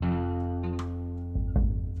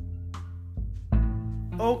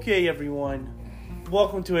Okay, everyone.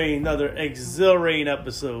 Welcome to another exhilarating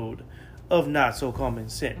episode of Not So Common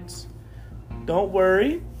Sense. Don't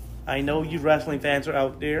worry. I know you wrestling fans are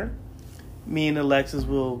out there. Me and Alexis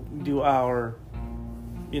will do our,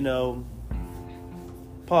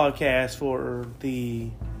 podcast for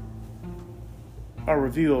our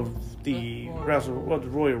review of the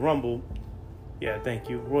Royal Rumble. Yeah, thank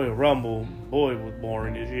you. Royal Rumble. Boy, it was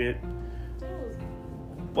boring as shit.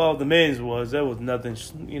 Well, the men's was. There was nothing,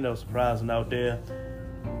 surprising out there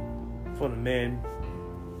for the men.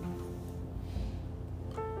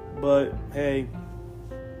 But, hey,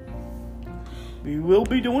 we will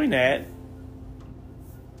be doing that.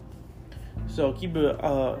 So keep an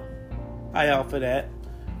eye out for that.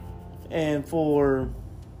 And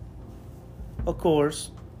of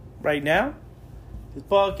course, right now, this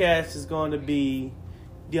podcast is going to be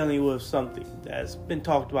dealing with something that's been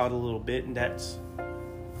talked about a little bit, and that's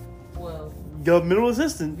governmental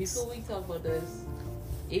assistance. Before we talk about this,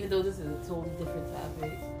 even though this is a totally different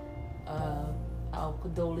topic, our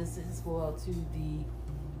condolences go out to the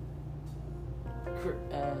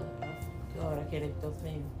I can't think of his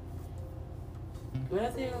name. What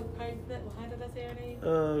did I say? How did I say her name?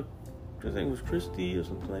 I think it was Christy or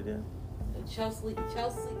something like that. Chelsea.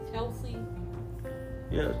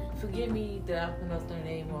 Yeah. Forgive me that I pronounced her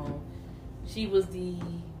name wrong. She was the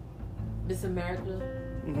Miss America.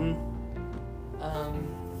 Mm-hmm.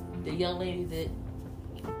 The young lady that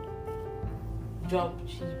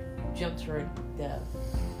jumped her death.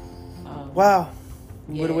 Wow.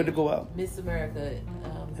 What a way to go out. Miss America.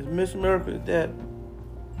 Is Miss America dead?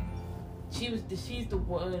 She's the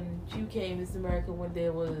one. She became Miss America when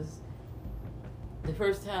there was the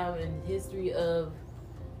first time in history of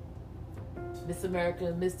Miss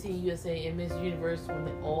America, Miss Teen USA, and Miss Universe when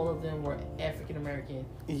all of them were African American.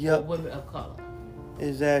 Yep. Women of color.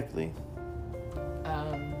 Exactly.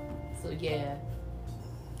 So yeah.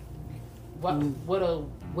 What a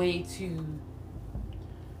way to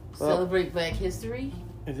celebrate Black History.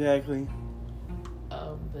 Exactly.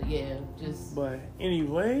 But yeah, just. But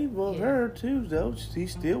anyway, her too, though, she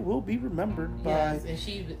still will be remembered by. Yes, and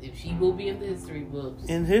she will be in the history books.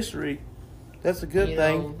 In history, that's a good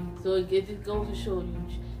thing. So it just goes to show you,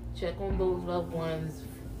 check on those loved ones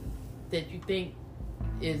that you think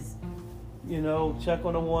is. Check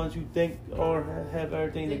on the ones you think or have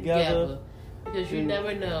everything together. Because you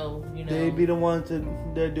never know. They be the ones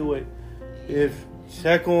that do it. If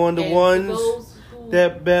check on the ones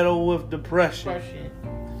that battle with depression.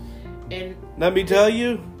 And let me tell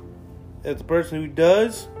you, as the person who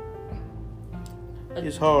does,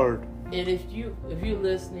 it's hard. And if you're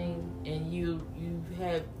listening and you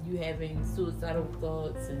having suicidal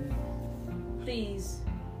thoughts, and please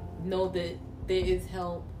know that there is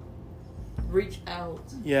help. Reach out.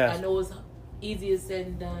 Yes. I know it's easier said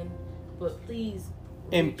than done, but please.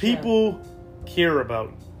 And people care about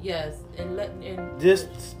you. Yes, and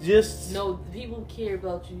just know people care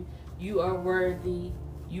about you. You are worthy.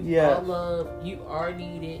 You are loved. You are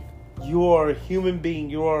needed. You are a human being.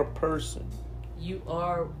 You are a person. You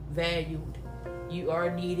are valued. You are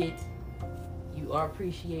needed. You are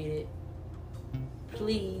appreciated.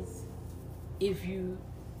 Please, if you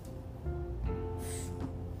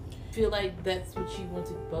feel like that's what you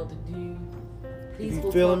about to do, please go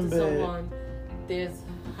talk to someone. There's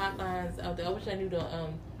hotlines out there. I wish I knew the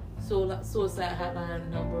suicide hotline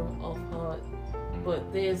number off heart,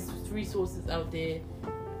 but there's resources out there.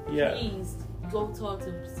 Yeah. Please go talk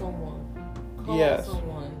to someone. Call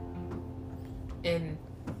someone and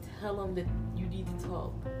tell them that you need to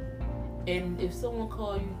talk. And if someone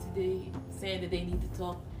calls you today saying that they need to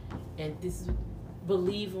talk, and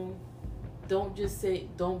believe them. Don't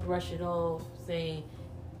brush it off saying,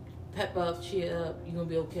 pep up, cheer up, you're going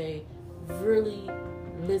to be okay. Really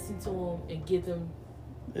listen to them and give them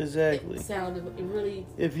really.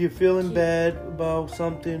 If you're feeling bad about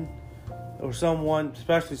something or someone,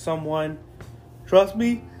 especially someone, trust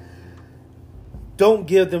me, don't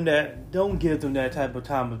give them that type of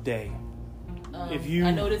time of day.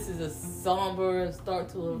 I know this is a somber start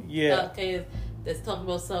to a podcast that's talking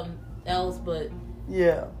about something else, but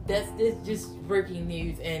yeah, that's just breaking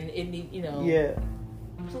news, and it need Yeah.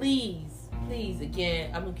 Please,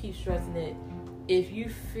 again, I'm gonna keep stressing it. If you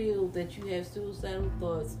feel that you have suicidal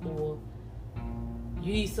thoughts or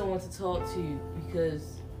you need someone to talk to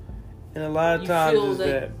because and a lot of times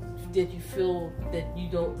that you feel that you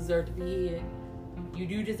don't deserve to be here, you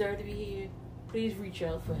do deserve to be here. Please reach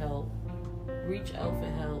out for help. Reach out for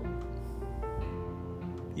help.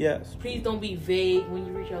 Yes. Please don't be vague when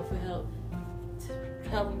you reach out for help.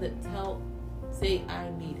 Tell them say I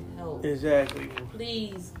need help. Exactly.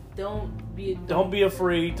 Please don't be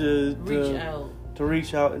afraid to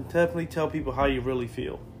reach out and definitely tell people how you really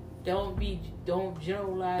feel. Don't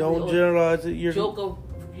generalize. Don't generalize it. You're joke of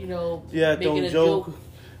don't joke.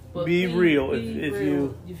 Be real. If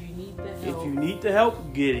you need the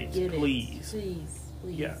help, get it. Please.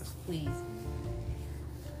 Yes. Please.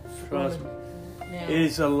 Trust me.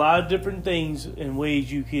 It's a lot of different things and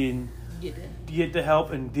ways you can get the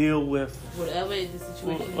help and deal with whatever the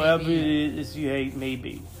situation may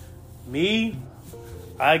be. Me,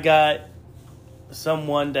 I got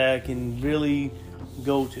someone that I can really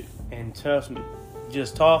go to, and trust me,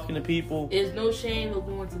 just talking to people. There's no shame of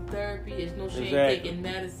going to therapy. There's no shame taking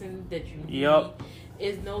medicine that you need. Yep.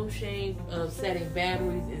 There's no shame of setting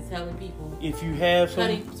boundaries and telling people. If you have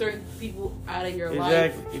cutting certain people out of your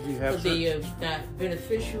life. If you have they are not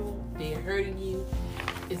beneficial, they are hurting you.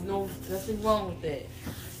 There's nothing wrong with that.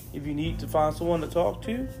 If you need to find someone to talk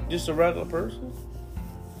to, just a regular person,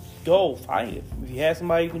 go find it. If you have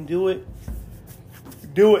somebody who can do it,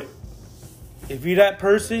 do it. If you're that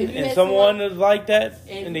person and someone is like that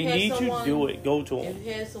and they need you, do it. Go to them. If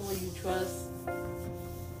you have someone you trust,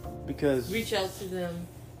 because reach out to them.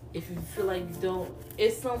 If you feel like you don't,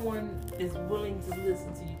 if someone is willing to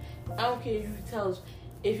listen to you, I don't care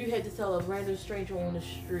if you had to tell a random stranger on the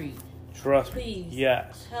street. Trust me. Please,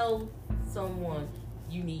 yes. Tell someone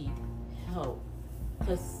you need help,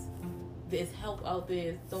 because there's help out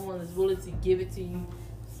there. Someone is willing to give it to you.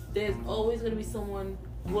 There's always going to be someone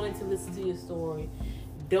willing to listen to your story.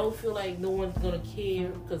 Don't feel like no one's going to care,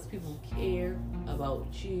 because people care about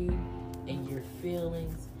you and your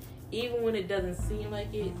feelings. Even when it doesn't seem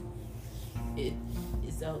like it,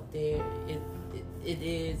 it's out there. It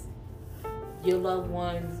is. Your loved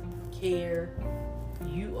ones care.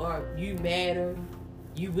 You matter.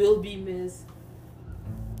 You will be missed.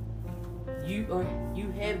 You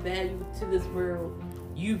have value to this world.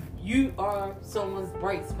 You are someone's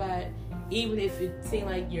bright spot, even if it seems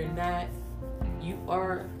like you're not. You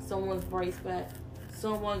are someone's bright spot.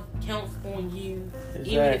 Someone counts on you,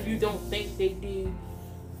 even if you don't think they do.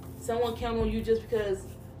 Someone counts on you just because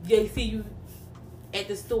they see you at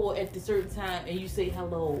the store at a certain time and you say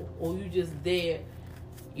hello, or you just there.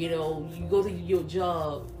 You go to your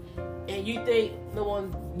job and you think no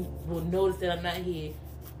one will notice that I'm not here.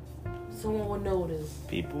 Someone will notice.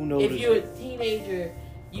 People notice. If you're a teenager,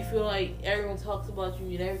 you feel like everyone talks about you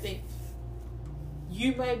and everything.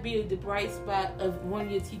 You might be the bright spot of one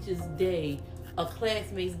of your teachers' day, a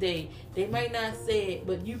classmate's day. They might not say it,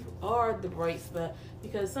 but you are the bright spot,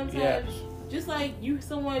 because sometimes, just like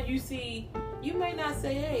someone you see, you might not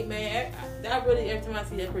say, "Hey, man, I really." Every time I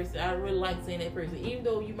see that person, I really like saying that person, even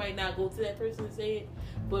though you might not go to that person and say it.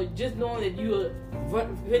 But just knowing that you will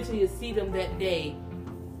eventually see them that day,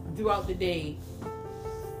 throughout the day,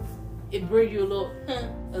 it brings you a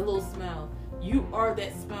little smile. You are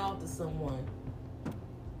that smile to someone.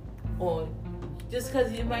 Or just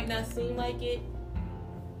because it might not seem like it,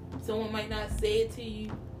 someone might not say it to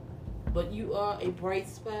you, but you are a bright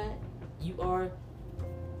spot. You are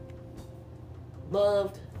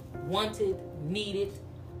loved, wanted, needed,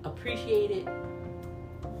 appreciated.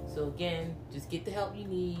 So again, just get the help you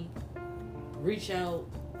need. Reach out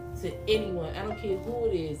to anyone. I don't care who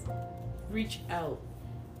it is. Reach out.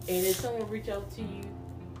 And if someone reach out to you,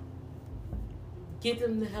 give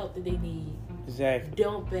them the help that they need. Exactly.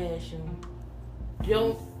 Don't bash them.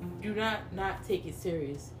 Do not take it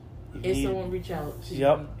serious. If someone reach out to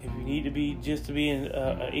you. If you need to be in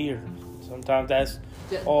an ear, sometimes that's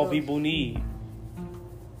all people need.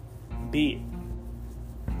 Be it.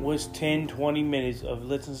 What's 10, 20 minutes of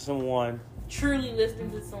listening to someone. Truly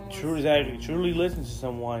listening to someone. Truly listening to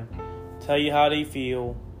someone. Tell you how they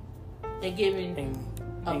feel. And giving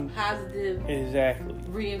a positive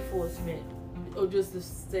reinforcement. Or just to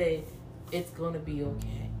say, it's going to be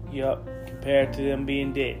okay. Yep. Compared to them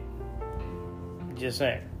being dead. Just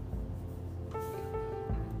saying.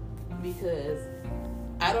 Because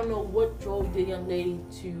I don't know what drove the young lady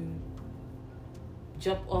to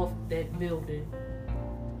jump off that building.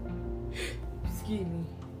 Excuse me.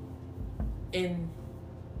 And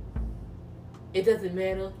it doesn't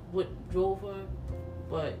matter what drove her,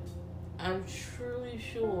 but I'm truly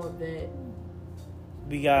sure that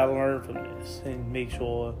we gotta learn from this and make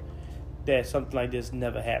sure that something like this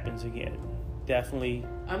never happens again. Definitely.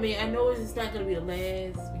 I mean, I know it's not gonna be the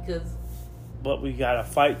last, but we gotta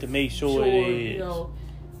fight to make sure it is.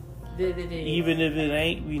 That it is. Even if it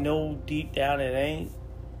ain't, we know deep down it ain't.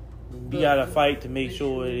 We gotta fight to make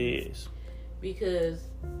sure it is. Because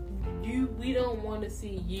we don't want to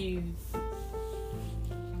see you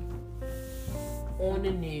on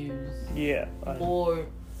the news. Yeah. Or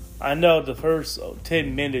I know the first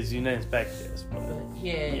 10 minutes you didn't expect this. But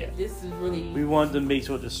yeah, this is really... We wanted to make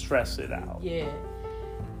sure to stress it out. Yeah.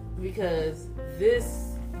 Because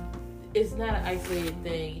this is not an isolated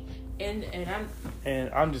thing. And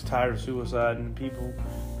I'm just tired of suicide and people,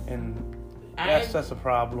 and that's a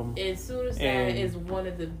problem. And suicide is one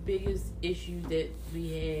of the biggest issues that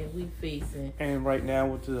we facing. And right now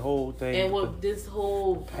with the whole thing, and with this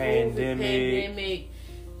whole pandemic,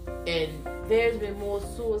 and there's been more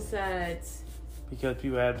suicides because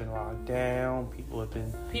people have been locked down, people have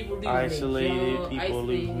been isolated, people are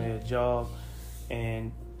losing their job,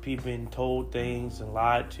 and people been told things and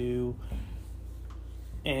lied to.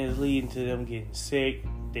 And it's leading to them getting sick.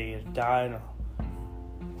 They are dying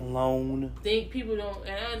alone. People don't,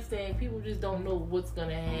 and I understand people just don't know what's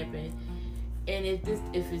gonna happen. And if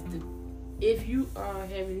you are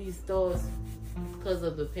having these thoughts because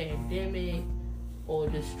of the pandemic or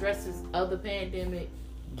the stresses of the pandemic,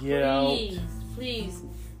 please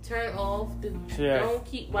turn off don't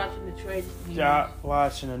keep watching the trash news. Stop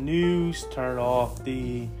watching the news. Turn off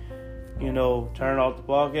the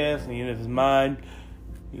podcast, and even if it's mine.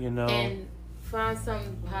 And find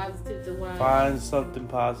something positive to watch.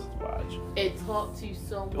 And talk to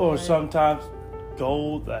someone. Or sometimes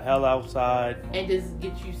go the hell outside. And just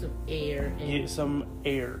get you some air. Get some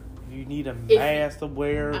air. You need a mask to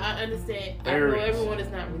wear. I understand. I know everyone is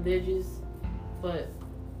not religious, but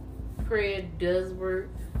prayer does work.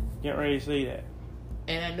 Get ready to say that.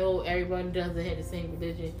 And I know everyone doesn't have the same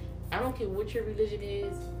religion. I don't care what your religion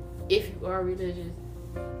is. If you are religious,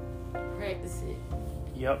 practice it.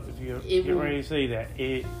 Yep, if you get ready to say that,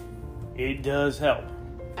 it does help.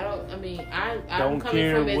 I'm don't coming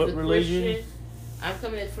care from as what a religion. Christian. I'm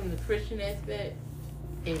coming from the Christian aspect.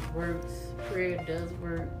 It works. Prayer does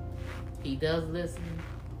work. He does listen.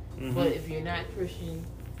 Mm-hmm. But if you're not Christian,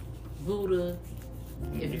 Buddha,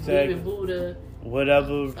 if you believe in Buddha,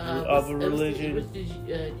 whatever other religion,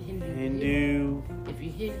 Hindu, if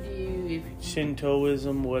you're Hindu, if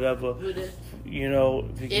Shintoism, whatever, Buddha,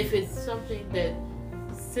 if it's something that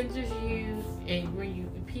centers you and bring you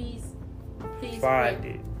peace, please find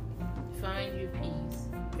it. Find your peace.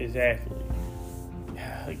 Exactly.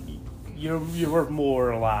 You're worth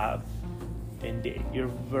more alive than dead. You're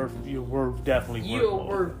definitely worth more. You're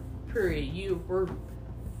worth, period. You're worth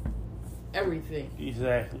everything.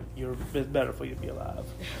 Exactly. It's better for you to be alive.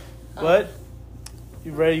 But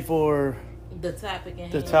you ready for the topic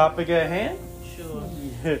at hand? Sure.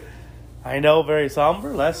 I know, very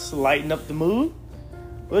somber. Let's lighten up the mood.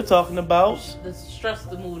 We're talking about... Let's stress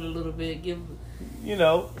the mood a little bit.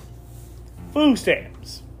 Food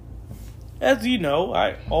stamps. As you know,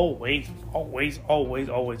 I always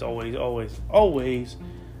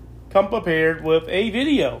come prepared with a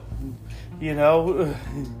video. No,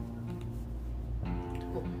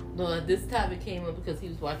 this topic came up because he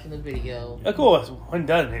was watching the video. Of course, when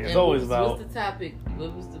done here, it's always about... What's the topic?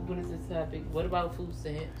 What is the topic? What about food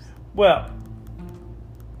stamps? Well,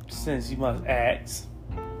 since you must ask...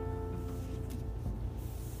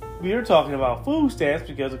 We are talking about food stamps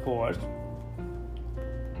because, of course,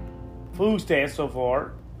 food stamps so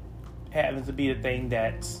far happens to be the thing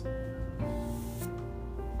that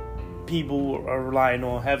people are relying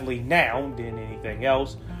on heavily now than anything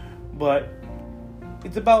else. But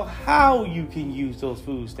it's about how you can use those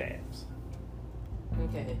food stamps.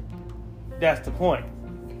 Okay. That's the point.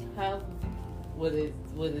 How? What is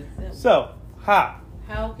that? So, how?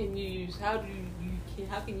 How can you use? How can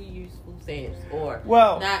you use food stamps? Or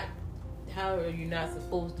not? How are you not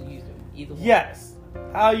supposed to use them? Either one. Yes.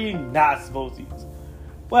 How are you not supposed to use them?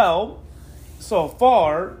 Well, so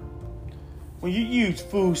far, when you use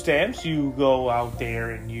food stamps, you go out there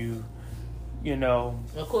and you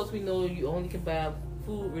Of course, we know you only can buy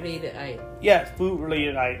food-related items. Yes,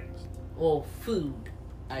 food-related items. Or food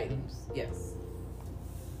items. Yes.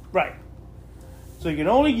 Right. So you can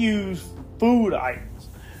only use food items.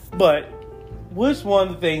 But what's one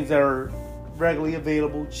of the things that are regularly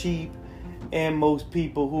available, cheap, and most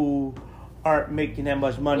people who aren't making that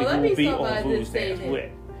much money who will be on food stamps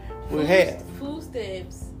with? Food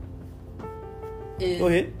stamps is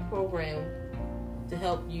a program to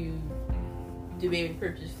help you to be able to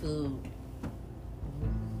purchase food.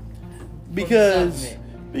 Because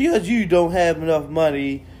you don't have enough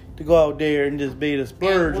money to go out there and just be able to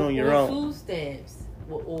splurge on your own. Food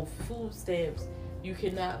stamps, you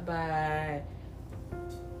cannot buy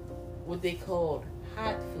what they call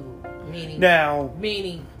hot food,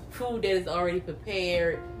 meaning food that is already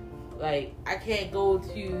prepared. Like, I can't go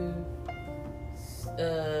to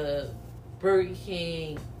Burger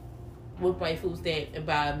King with my food stamp and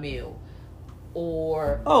buy a meal.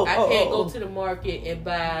 or I can't go to the market and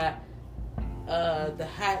buy the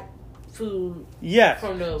hot food. Yeah.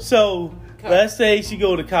 From the let's say she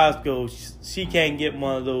go to Costco, she can't get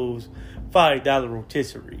one of those $5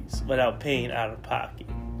 rotisseries without paying out of pocket.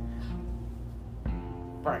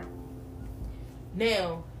 Right.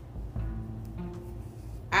 Now,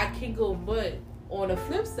 I can go, but on the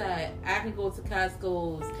flip side, I can go to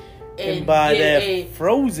Costco's and buy that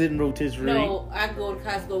frozen rotisserie. No, I can go to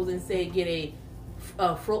Costco's and say get a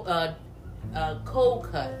cold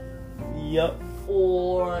cut. Yep.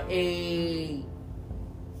 Or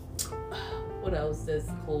what else that's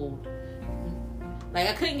cold? Like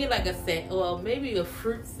I couldn't get like maybe a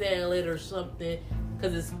fruit salad or something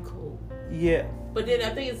because it's cold. Yeah. But then I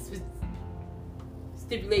think it's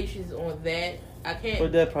stipulations on that. I can't.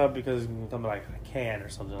 But that's probably because it's coming like a can or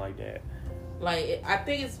something like that. Like I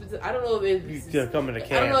think it's. I don't know if it's. You come in a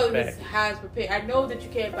can. I don't know if it's how it's prepared. I know that you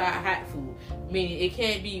can't buy hot food, meaning it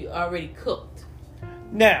can't be already cooked.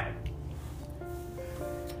 Now,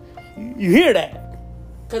 you hear that?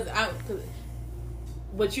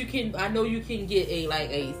 But you can. I know you can get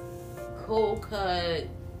a cold cut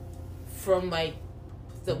from like.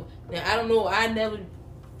 So now I don't know. I never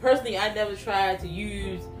tried to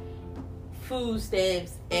use food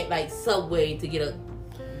stamps at like Subway to get a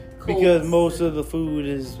cold because most of the food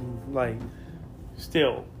is like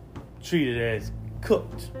still treated as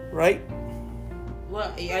cooked, right?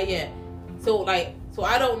 Well, yeah. So I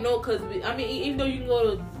don't know because I mean even though you can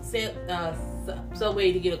go to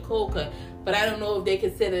Subway to get a cold cut, but I don't know if they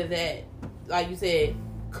consider that, like you said,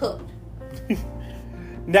 cooked.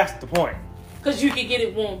 That's the point. Because you can get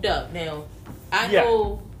it warmed up. Now, I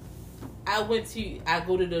go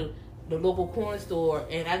to the local corner store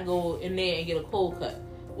and I go in there and get a cold cut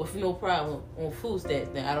with no problem on food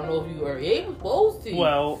stamps. Now, I don't know if you are supposed to.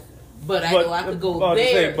 Well, but I know I could go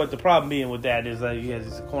there. But the problem being with that is that you have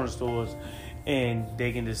these corner stores and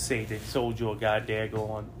they can just say they sold you a goddamn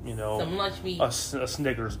some lunch meat, a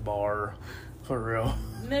Snickers bar, for real.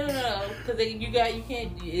 No, because you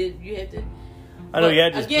can't. You have to. I know you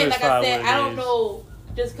had to again, like I said, I don't know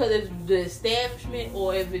just because it's the establishment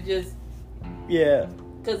or if it just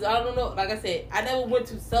Because I don't know. Like I said, I never went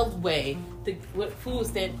to Subway with food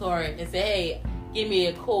stamp card and say, "Hey, give me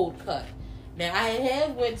a cold cut." Now I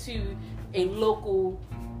have went to a local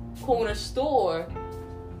corner store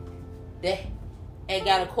and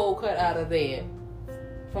got a cold cut out of there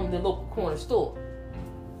from the local corner store,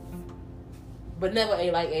 but never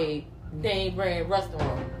a name brand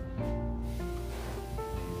restaurant.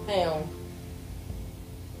 Now,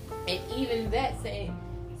 and even that saying.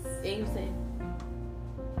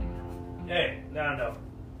 Hey, no.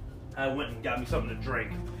 I went and got me something to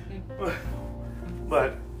drink.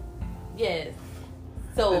 But yes,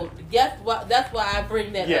 so that's why I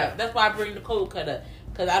bring that up. That's why I bring the cold cut up,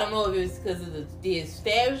 because I don't know if it's because of the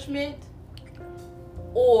establishment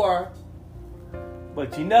or.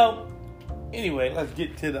 But anyway, let's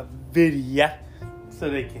get to the video so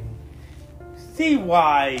they can see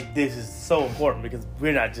why this is so important, because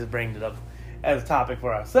we're not just bringing it up as a topic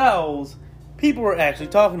for ourselves. People are actually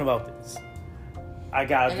talking about this. I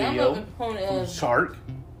got a video from Shark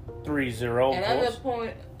 30. And I'm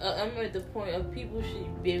at the point of people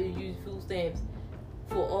should be able to use food stamps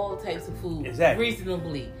for all types of food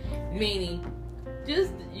reasonably. Meaning,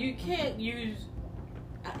 just you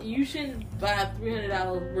shouldn't buy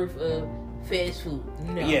 $300 worth of fast food.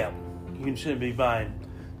 No. Yeah, you shouldn't be buying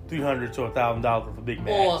 $300 to $1,000 for Big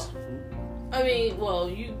Macs.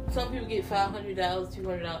 Some people get $500,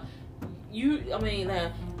 $200.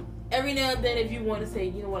 Every now and then, if you want to say,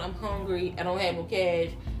 you know what, I'm hungry, I don't have no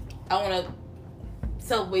cash, I want a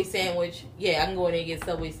Subway sandwich. Yeah, I can go in there and get a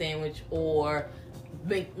Subway sandwich or,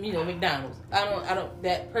 McDonald's.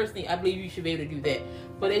 That personally, I believe you should be able to do that.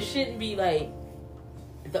 But it shouldn't be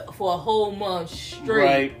for a whole month straight.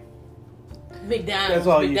 Right. McDonald's.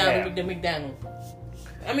 I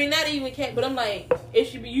mean, not even cat, but I'm like, you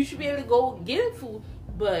should be able to go get food.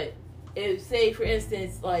 But if, say, for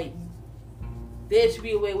instance, there should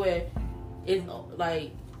be a way where it's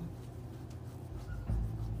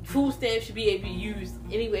food stamps should be able to be used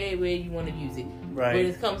anywhere where you want to use it. Right. When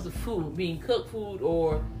it comes to food, being cooked food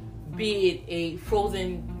or be it a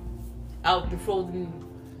frozen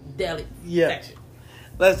deli section.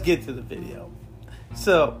 Let's get to the video.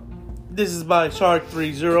 So, this is by Shark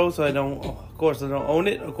 30, so I don't own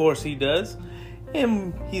it. Of course he does.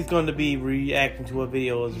 And he's going to be reacting to a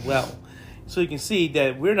video as well. So you can see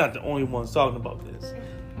that we're not the only ones talking about this.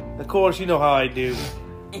 Of course, you know how I do.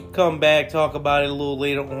 Come back, talk about it a little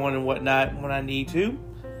later on and whatnot when I need to.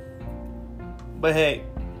 But hey,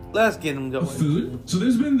 let's get them going. Food. So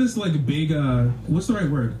there's been this like big, what's the right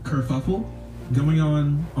word? Kerfuffle going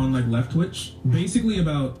on like left Twitch, basically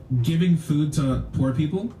about giving food to poor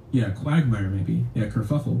people. Yeah, quagmire maybe. Yeah,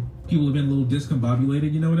 kerfuffle. People have been a little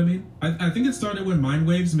discombobulated, you know what I mean? I think it started when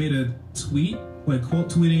Mindwaves made a tweet, like quote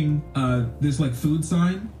tweeting this like food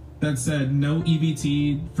sign that said no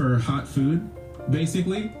EBT for hot food,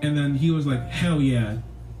 basically. And then he was like, hell yeah,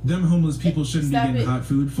 them homeless people shouldn't be getting hot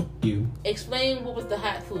food. Fuck you. Explain what was the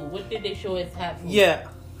hot food. What did they show as hot food? Yeah.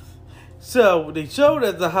 So they showed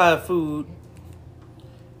that the hot food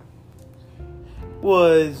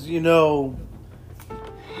was, you know,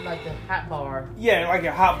 like a hot bar. Yeah, like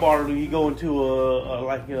a hot bar when you go into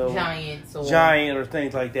a Giant or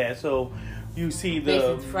things like that. So you see the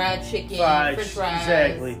basic fried chicken, French fries.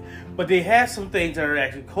 Exactly. But they have some things that are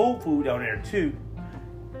actually cold food down there too.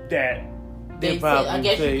 That they probably I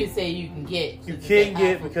guess you could say you can get. You can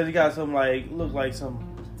get because you got some look like some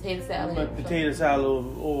potato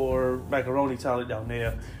salad or macaroni salad down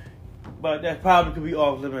there. But that probably could be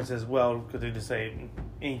off limits as well because they just say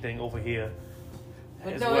anything over here.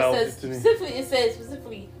 But no, well, it says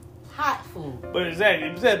specifically hot food. But exactly,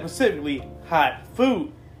 it said specifically hot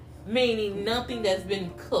food. Meaning nothing that's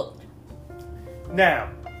been cooked. Now,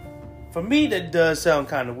 for me that does sound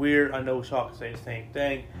kind of weird. I know Shark say the same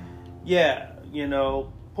thing. Yeah, you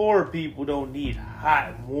know, poor people don't need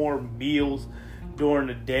hot, warm meals during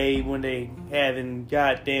the day when they having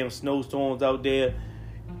goddamn snowstorms out there.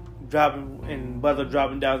 Weather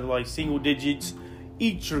dropping down to like single digits.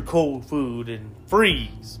 Eat your cold food and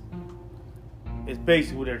freeze. It's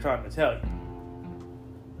basically what they're trying to tell you.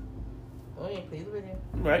 Oh yeah, please video.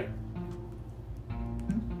 Right.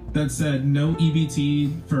 That said no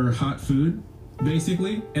EBT for hot food,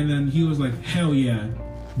 basically. And then he was like, hell yeah,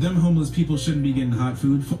 them homeless people shouldn't be getting hot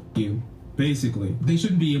food. Fuck you. Basically. They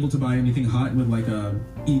shouldn't be able to buy anything hot with like a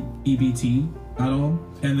EBT at all.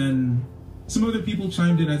 And then some other people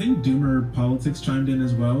chimed in. I think Doomer Politics chimed in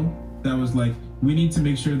as well. That was like, we need to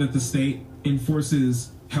make sure that the state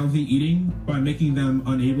enforces healthy eating by making them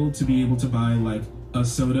unable to be able to buy like a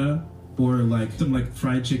soda or like some like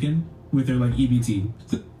fried chicken with their like EBT.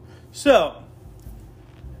 So,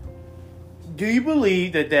 do you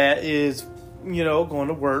believe that is, you know, going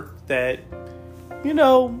to work? That, you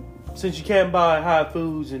know, since you can't buy hot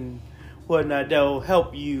foods and whatnot, they'll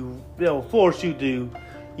help you, they'll force you to,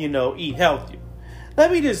 you know, eat healthier.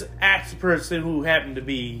 Let me just ask the person who happened to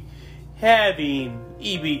be having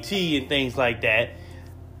EBT and things like that,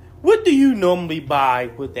 what do you normally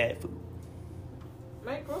buy with that food?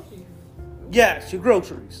 My groceries. Yes, your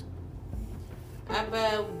groceries. I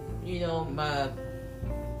buy, you know, buy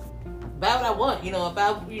what I want, you know,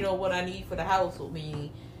 about, you know, what I need for the household.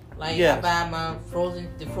 Meaning, like, yes. I buy my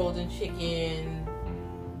frozen chicken,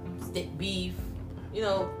 stick beef, you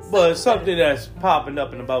know. But something that's popping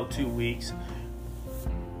up in about 2 weeks,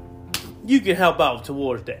 you can help out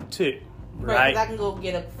towards that too, right? Because I can go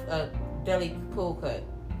get a deli cold cut.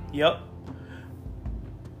 Yep.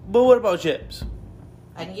 But what about chips?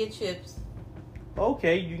 I can get chips.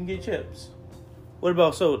 Okay, you can get chips. What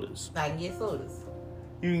about sodas? I can get sodas.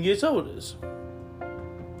 You can get sodas.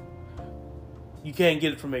 You can't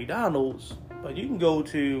get it from McDonald's, but you can go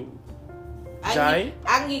to Giant.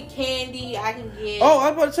 I can get candy. I can get. Oh,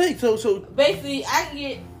 I was about to say so. Basically, I can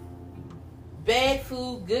get bad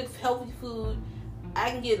food, good healthy food.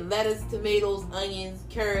 I can get lettuce, tomatoes, onions,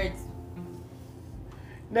 carrots.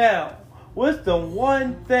 Now, what's the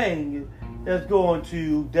one thing that's going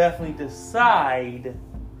to definitely decide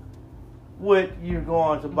what you're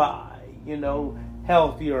going to buy? You know,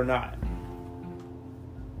 healthy or not?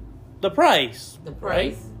 The price. The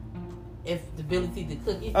price. Right? If the ability to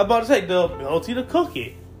cook it. I'm about to say the ability to cook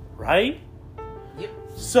it, right? Yep.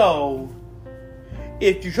 So,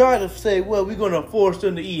 if you try to say, well, we're going to force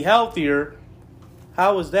them to eat healthier,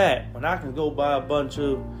 how is that? When I can go buy a bunch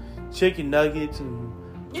of chicken nuggets and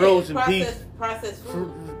frozen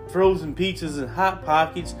pizzas and Hot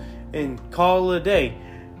Pockets and call it a day.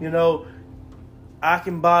 You know, I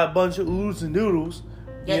can buy a bunch of oodles and noodles.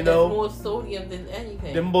 Yeah, you know, more sodium than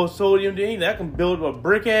anything. There's more sodium than anything. I can build a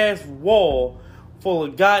brick ass wall full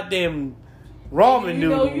of goddamn ramen noodles. You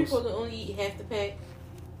know you're supposed to only eat half the pack.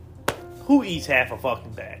 Who eats half a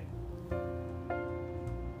fucking bag?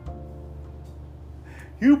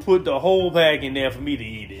 You put the whole bag in there for me to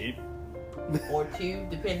eat it. Or two,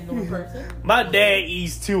 depending on the person. My dad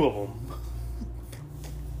eats 2 of them.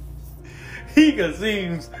 He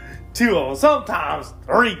consumes 2 of them, sometimes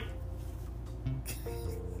 3.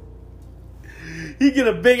 He get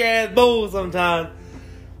a big ass bowl sometimes.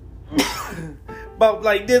 About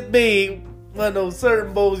like this big. One of those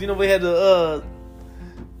certain bowls, you know, we had the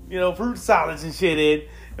fruit salads and shit in,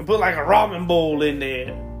 and put like a ramen bowl in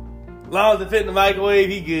there. As long as it fit in the microwave,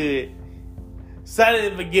 he good. Set it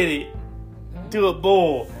and forget it to a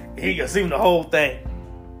bowl, and he can consume the whole thing.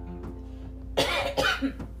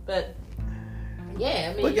 But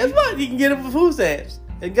yeah, I mean, but guess what? You can get it for food stamps.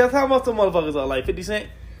 And guess how much the motherfuckers are? Like 50 cents.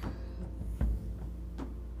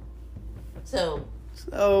 So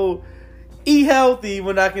eat healthy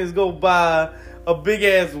when I can just go buy a big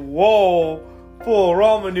ass wall full of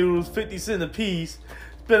ramen noodles, 50 cents a piece,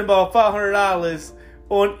 spend about $500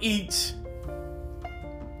 on each.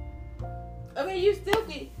 I mean, you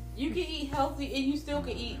can eat healthy and you still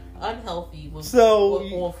can eat unhealthy with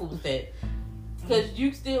more food stamps. Because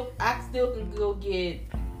I still can go get,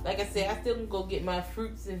 like I said, I still can go get my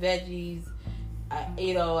fruits and veggies. I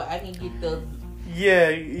can get the. Yeah,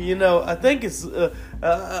 I think it's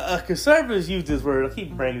conservatives use this word. I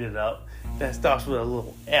keep bringing it up. That starts with a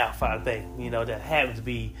little F, I think. That happens to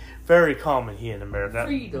be very common here in America.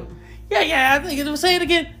 Freedom. Yeah. I think it was. Say it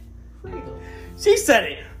again. Freedom. She said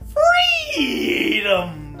it.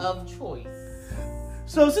 Freedom of choice.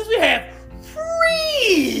 So since we have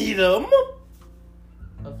freedom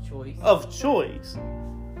of choice,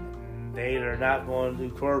 they are not going to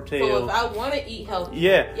curtail. So if I want to eat healthy,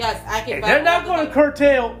 yes, I can. And they're not going to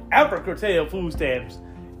curtail food stamps.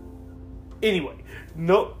 Anyway,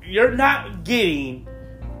 no, you're not getting.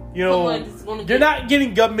 You're not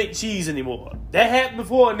getting government cheese anymore. That happened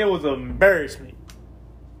before, and it was an embarrassment.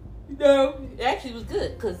 No, it actually was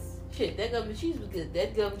good because that government cheese was good.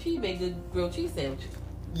 That government cheese made good grilled cheese sandwiches.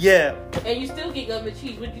 Yeah. And you still get government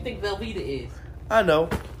cheese. What do you think Velveeta is? I know.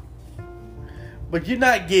 But you're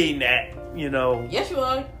not getting that, Yes, you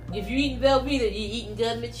are. If you eating Velveeta, you're eating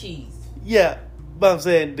government cheese. Yeah, but I'm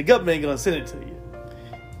saying the government ain't gonna send it to you.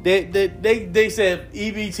 They said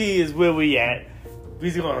EBT is where we at.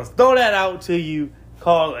 We're gonna throw that out to you.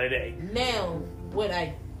 Call it a day. Now, for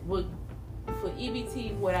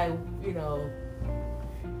EBT,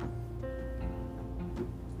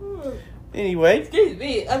 Anyway. Excuse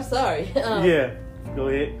me, I'm sorry. Yeah, go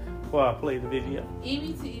ahead before I play the video.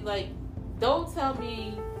 EBT, don't tell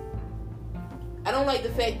me. I don't like the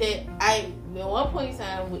fact that at one point in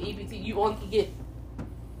time with EBT, you only could get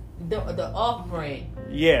the off brand.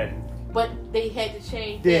 Yeah. But they had to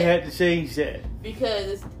change that.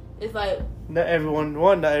 Because it's like. Not everyone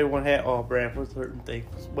had off brand for certain things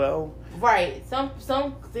as well. Right. Some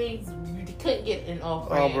things you couldn't get an off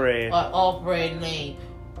brand name.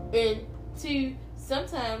 And two,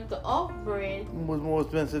 sometimes the off brand was more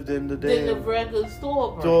expensive than the regular store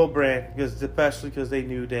brand. Store brand, especially because they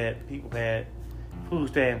knew that people had food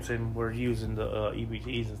stamps and were using the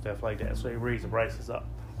EBTs and stuff like that, so they raised the prices up.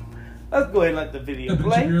 Let's go ahead and let the video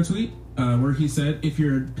play. Your tweet where he said, if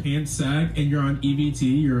your pants sag and you're on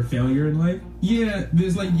EBT, you're a failure in life. Yeah,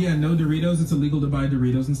 there's no Doritos. It's illegal to buy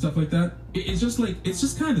Doritos and stuff like that. It's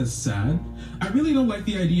just kind of sad. I really don't like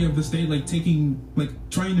the idea of the state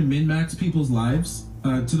trying to min-max people's lives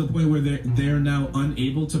to the point where they're now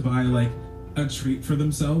unable to buy a treat for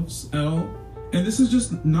themselves at all. And this has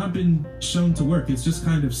just not been shown to work. It's just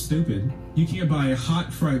kind of stupid. You can't buy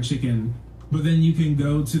hot fried chicken, but then you can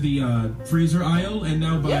go to the freezer aisle and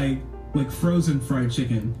now buy frozen fried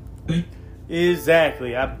chicken.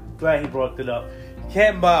 Exactly. I'm glad he brought that up. You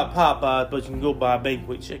can't buy Popeyes, but you can go buy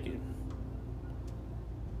Banquet chicken.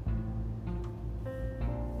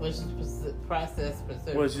 Which is processed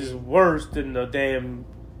preserved. Which is worse than the damn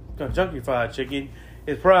Kentucky Fried Chicken.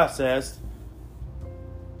 It's processed.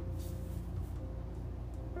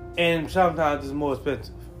 And sometimes it's more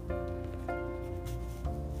expensive.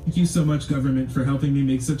 Thank you so much, government, for helping me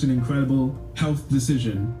make such an incredible health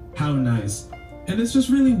decision. How nice. And it's just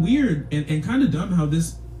really weird and kind of dumb how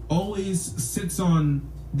this always sits on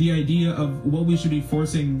the idea of what we should be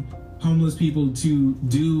forcing homeless people to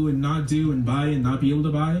do and not do and buy and not be able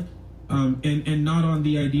to buy. And not on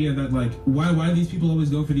the idea that why do these people always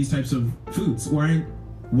go for these types of foods?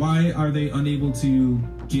 Why are they unable to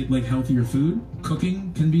get healthier food?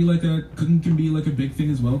 Cooking can be a big thing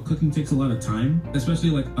as well. Cooking takes a lot of time, especially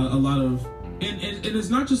a lot of and it's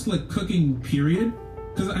not just cooking period,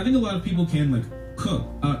 because I think a lot of people can cook,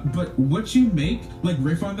 but what you make,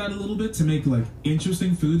 riff on that a little bit to make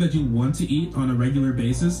interesting food that you want to eat on a regular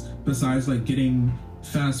basis, besides getting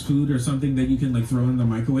fast food or something that you can throw in the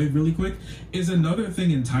microwave really quick, is another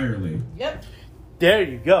thing entirely. Yep. There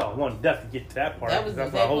you go. I want to definitely get to that part. That's what I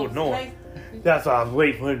was holding on. That's what I was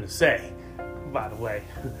waiting for him to say. By the way,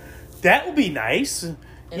 that would be nice. And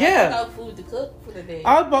yeah. I have food to cook for the day.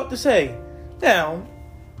 I was about to say, now,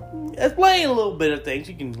 explain a little bit of things.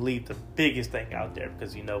 You can leave the biggest thing out there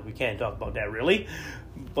because we can't talk about that really.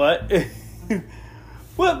 But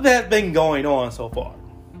What has been going on so far?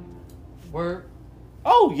 Work.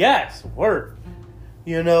 Oh, yes, work.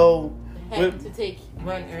 You know. Had to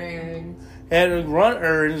run errands. Had to run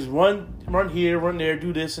errands, run here, run there,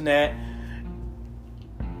 do this and that.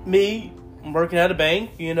 Me, I'm working at a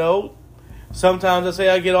bank, you know. Sometimes I say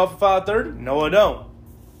I get off at 5:30. No, I don't.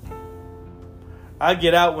 I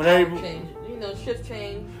get out whenever. Shift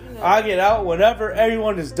change. I get out whenever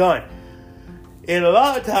everyone is done. And a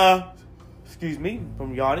lot of times, excuse me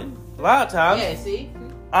from yawning, a lot of times, yeah, see?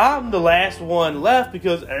 I'm the last one left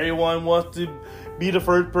because everyone wants to be the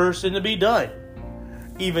first person to be done.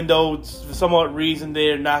 Even though for some odd reason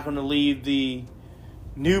they're not going to leave the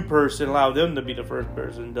new person, allow them to be the first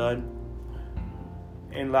person done.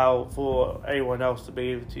 And allow for everyone else to be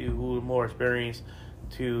able to, who is more experienced,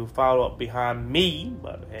 to follow up behind me.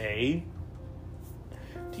 But hey,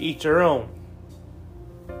 to each their own.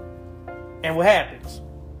 And what happens?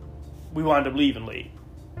 We wind up leaving late.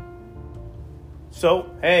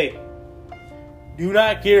 So, hey, do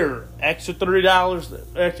not care. Extra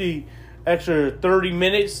 $30, actually, extra 30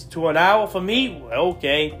 minutes to an hour for me? Well,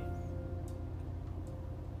 okay.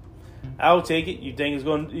 I'll take it. You think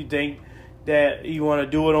that you want to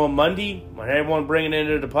do it on Monday when everyone bringing in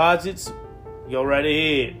their deposits? Go right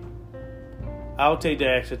ahead. I'll take the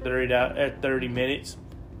extra 30 minutes.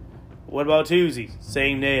 What about Tuesday?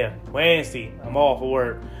 Same there. Wednesday, I'm off for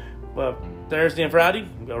work. But Thursday and Friday,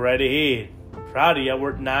 go right ahead. Friday, I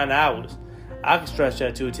work 9 hours. I can stretch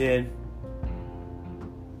that to a 10.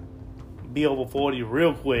 Be over 40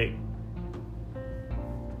 real quick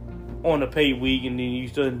on a pay week, and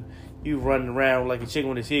then you running around like a chicken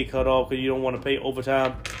with his head cut off because you don't want to pay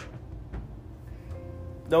overtime.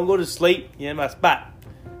 Don't go to sleep. You're in my spot.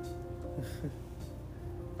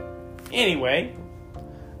 Anyway,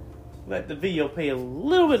 let the video play a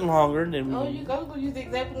little bit longer than. Oh, you go use the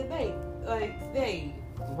example today. Like today,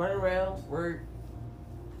 run around, work.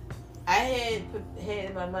 I had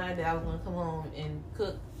in my mind that I was gonna come home and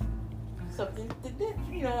cook something,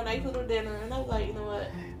 a nice little dinner, and I was like, you know what?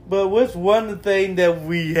 But what's one thing that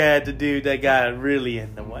we had to do that got really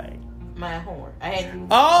in the way? My homework. I had to.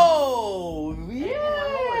 Oh,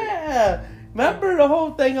 yeah. Remember the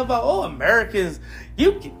whole thing about, Americans,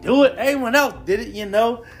 you can do it. Everyone else did it, you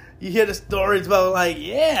know. You hear the stories about, like,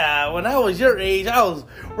 yeah, when I was your age, I was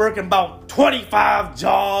working about 25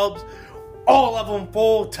 jobs, all of them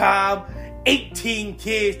full-time, 18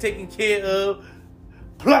 kids taken care of,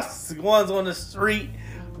 plus ones on the street.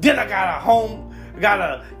 Then I got a home,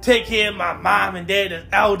 gotta take care of my mom and dad that's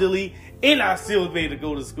elderly, and I still be able to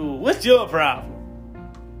go to school. What's your problem?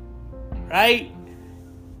 Right?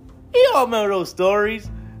 You all remember those stories?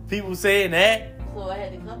 People saying that. So I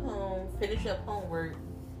had to come home, finish up homework.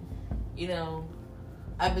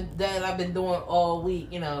 I've been doing all week.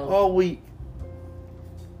 All week.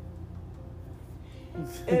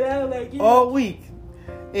 And I was like, all week.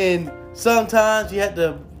 And sometimes you had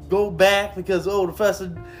to go back because the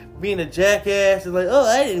professor being a jackass is like,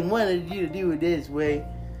 I didn't want you to do it this way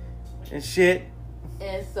and shit.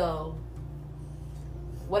 And so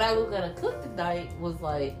what I was gonna cook tonight was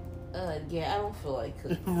like, I don't feel like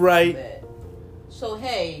cooking. Right. That. So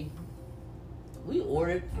hey, we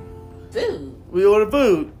ordered food.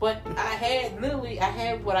 But I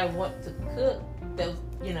had what I want to cook that was,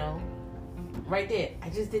 right there. I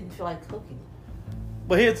just didn't feel like cooking.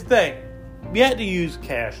 But here's the thing. We had to use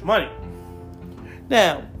cash money.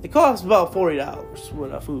 Now, it costs about $40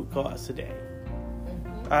 what our food costs today.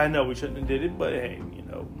 Mm-hmm. I know we shouldn't have did it, but hey,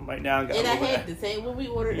 right now I got. And I had the same when we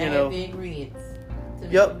ordered. I had the ingredients.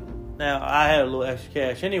 Yep. Now I had a little extra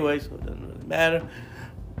cash anyway, so it doesn't really matter.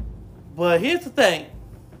 But here's the thing: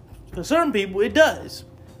 for certain people, it does.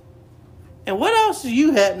 And what else do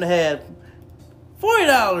you happen to have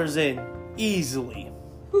 $40 in easily?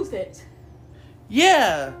 Who's that?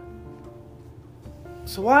 Yeah.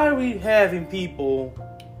 So why are we having people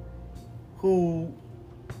who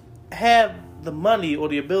have the money or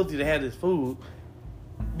the ability to have this food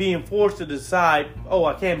being forced to decide,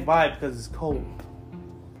 I can't buy it because it's cold.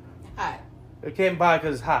 Hot. I can't buy it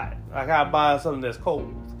because it's hot. I gotta buy something that's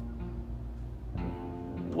cold.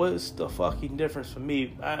 What's the fucking difference for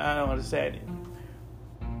me? I don't understand it.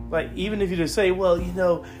 Like, even if you just say, we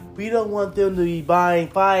don't want them to be buying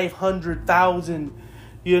 500,000,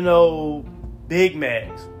 Big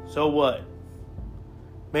Macs. So what?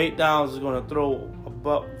 McDonald's is going to throw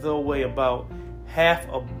away about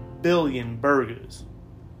 500 million burgers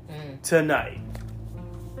tonight.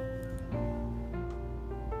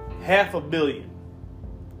 500 million.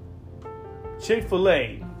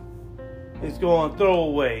 Chick-fil-A is going to throw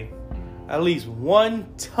away at least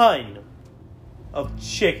 1 ton of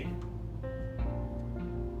chicken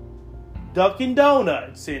Dunkin'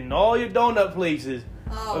 Donuts and all your donut places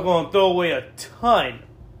are going to throw away a ton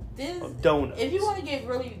of donuts. If you want to get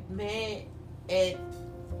really mad at,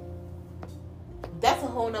 that's a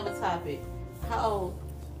whole nother topic. How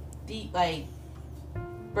deep, like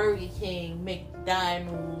Burger King,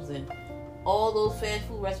 McDonald's, and all those fast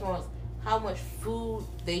food restaurants, how much food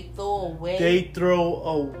they throw away. They throw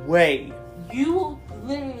away. You will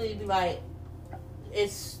literally be like,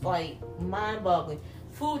 it's like mind-boggling.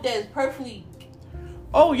 Food that is perfectly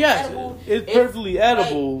edible. It's perfectly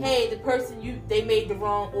edible. Like, hey, the person they made the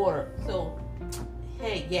wrong order. So,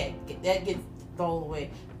 hey, yeah, that gets thrown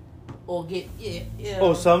away. Or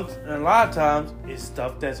a lot of times it's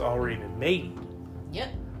stuff that's already been made. Yep.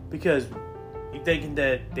 Because you thinking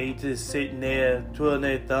that they just sitting there twiddling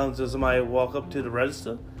their thumbs and somebody walk up to the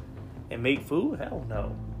register and make food? Hell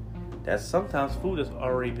no. That's sometimes food that's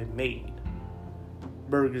already been made.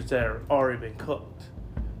 Burgers that are already been cooked.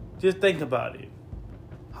 Just think about it.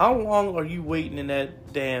 How long are you waiting in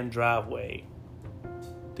that damn driveway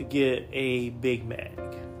to get a Big Mac?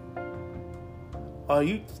 Are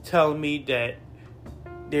you telling me that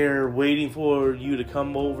they're waiting for you to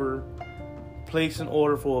come over, place an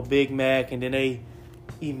order for a Big Mac, and then they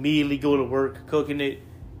immediately go to work cooking it,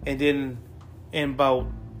 and then in about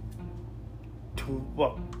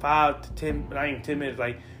 5 to 10, not even 10 minutes,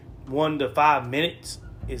 like 1 to 5 minutes,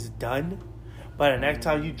 it's done? By the next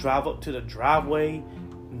time you drive up to the driveway,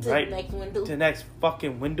 to the next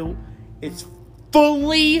fucking window, it's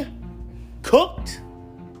fully cooked?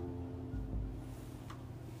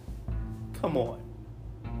 Come on.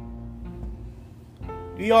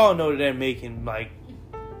 We all know that they're making like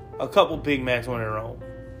a couple Big Macs on their own.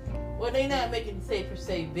 Well, they're not making per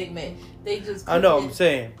se Big Mac. They just I know, I'm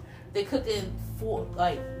saying. They cooking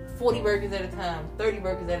 40 burgers at a time, 30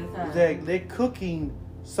 burgers at a time. They're cooking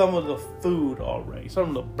some of the food already, some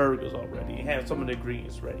of the burgers already, and have some of the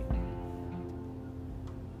ingredients ready.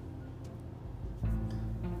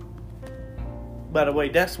 By the way,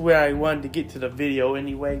 that's where I wanted to get to the video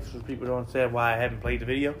anyway, so people don't understand why I haven't played the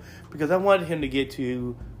video. Because I wanted him to get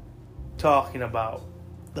to talking about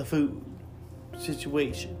the food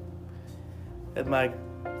situation. And my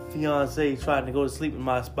fiance trying to go to sleep in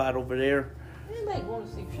my spot over there. Anybody going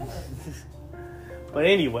to sleep? Shut up. But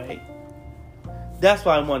anyway, that's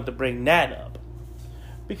why I wanted to bring that up.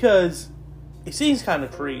 Because it seems kind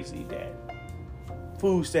of crazy that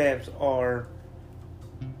food stamps are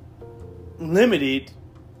limited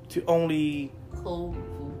to only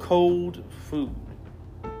cold food.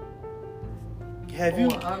 Have you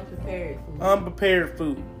unprepared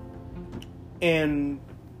food? And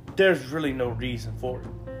there's really no reason for it.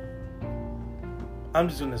 I'm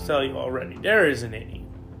just going to tell you already, there isn't any.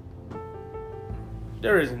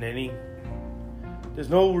 There's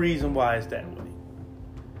no reason why it's that way.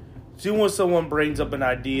 So when someone brings up an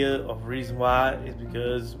idea of reason why, it's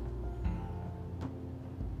because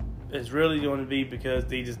it's really going to be because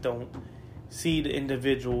they just don't see the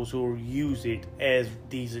individuals who use it as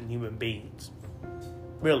decent human beings.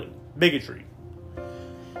 Really. Bigotry.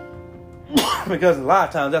 Because a lot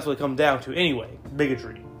of times that's what it comes down to anyway.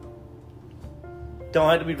 Bigotry. Don't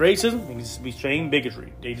have to be racism. It can just be straight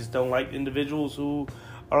bigotry. They just don't like individuals who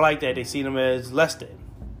are like that. They see them as less than.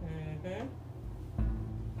 Mm-hmm.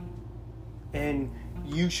 And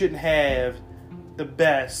you shouldn't have the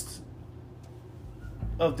best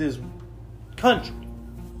of this country.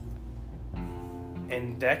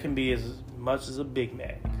 And that can be as much as a Big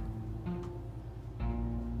Mac.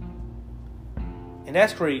 And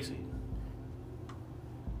that's crazy.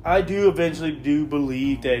 I do eventually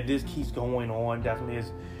believe that this keeps going on, definitely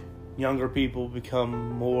as younger people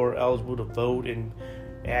become more eligible to vote and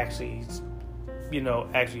actually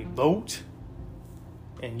vote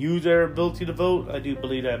and use their ability to vote. I do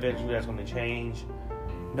believe that eventually that's going to change.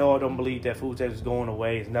 No, I don't believe that food stamps is going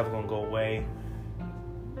away. It's never going to go away.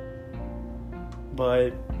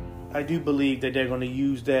 But I do believe that they're going to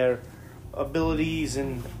use their abilities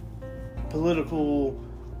and political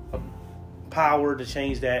power to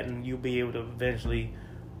change that, and you'll be able to eventually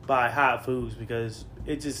buy hot foods, because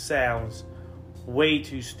it just sounds way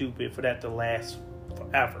too stupid for that to last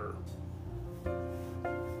forever.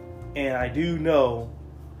 And I do know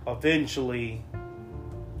eventually,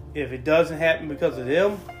 if it doesn't happen because of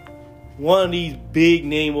them, one of these big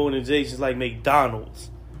name organizations like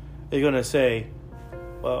McDonald's, they're going to say,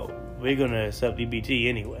 well, we're going to accept EBT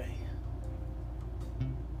anyway.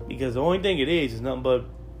 Because the only thing it is nothing but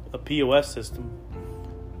a POS system.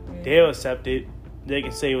 They'll accept it. They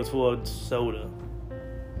can say it was for a soda.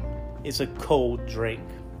 It's a cold drink.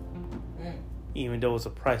 Even though it's the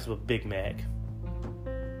price of a Big Mac.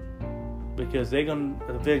 because they're gonna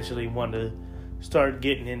eventually want to start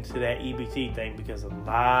getting into that EBT thing because a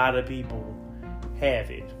lot of people have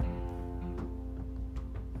it.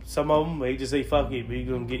 Some of them, they just say, fuck it, we're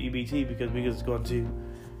going to get EBT because we're just going to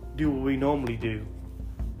do what we normally do.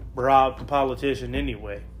 Rob the politician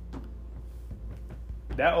anyway.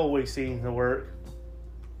 That always seems to work.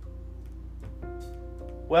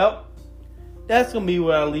 Well, that's going to be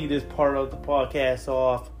where I leave this part of the podcast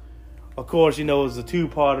off. Of course, you know, it's a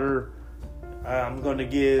two-parter. I'm going to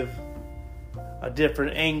give a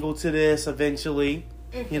different angle to this eventually,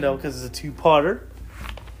 you know, because it's a two-parter,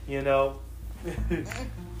 you know.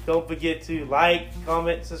 Don't forget to like,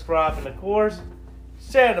 comment, subscribe, and of course,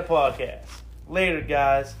 share the podcast. Later,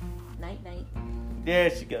 guys. Night, night. There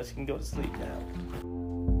she goes. She can go to sleep now.